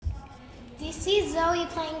This is Zoe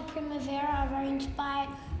playing Primavera, arranged by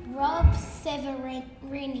Rob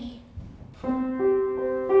Severini.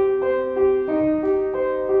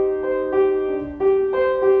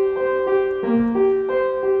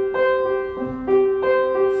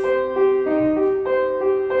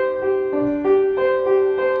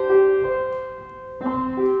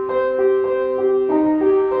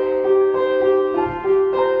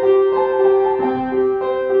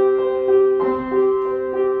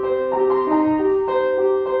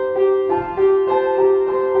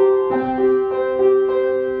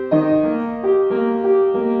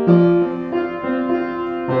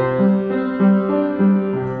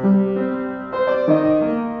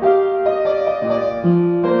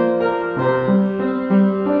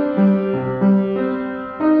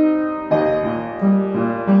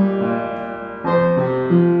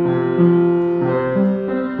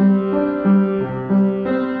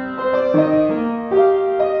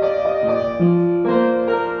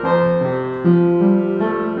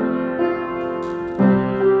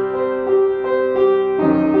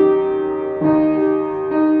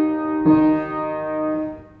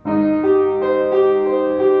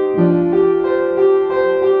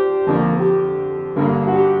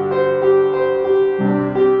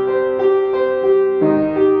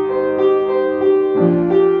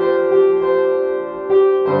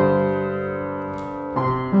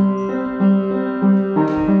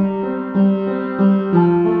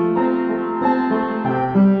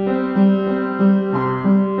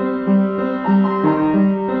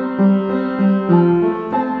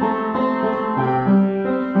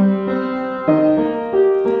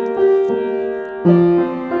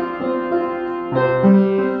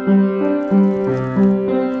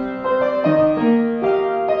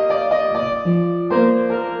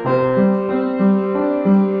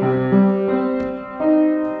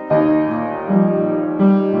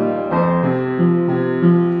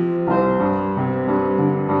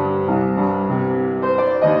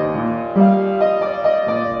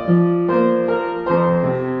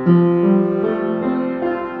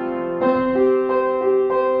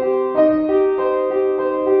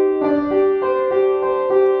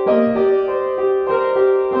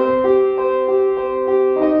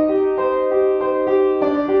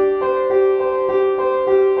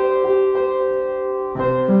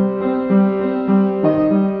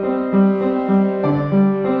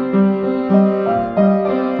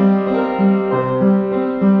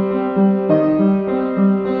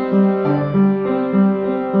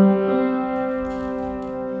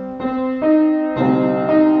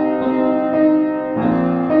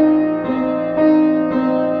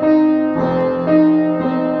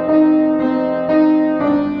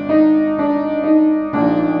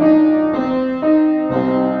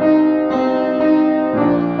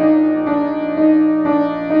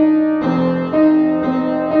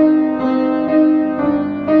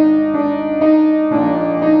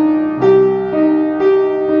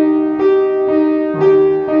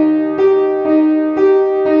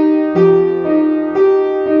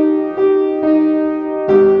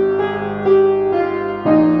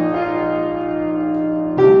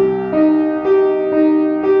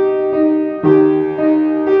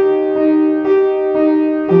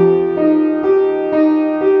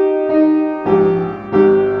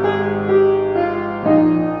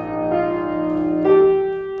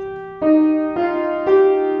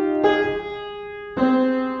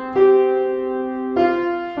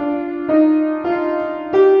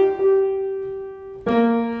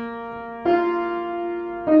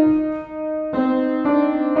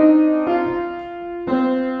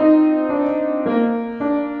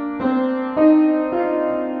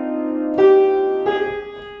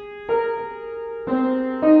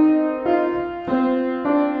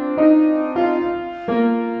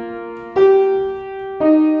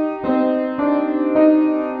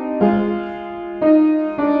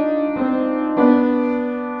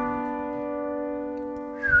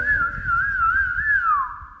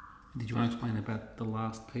 Did you want to explain about the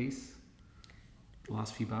last piece, the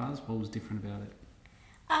last few bars? What was different about it?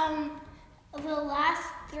 The last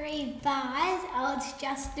 3 bars, I was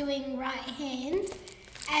just doing right hand,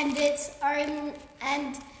 and that's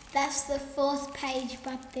the 4th page,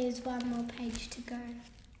 but there's one more page to go.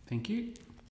 Thank you.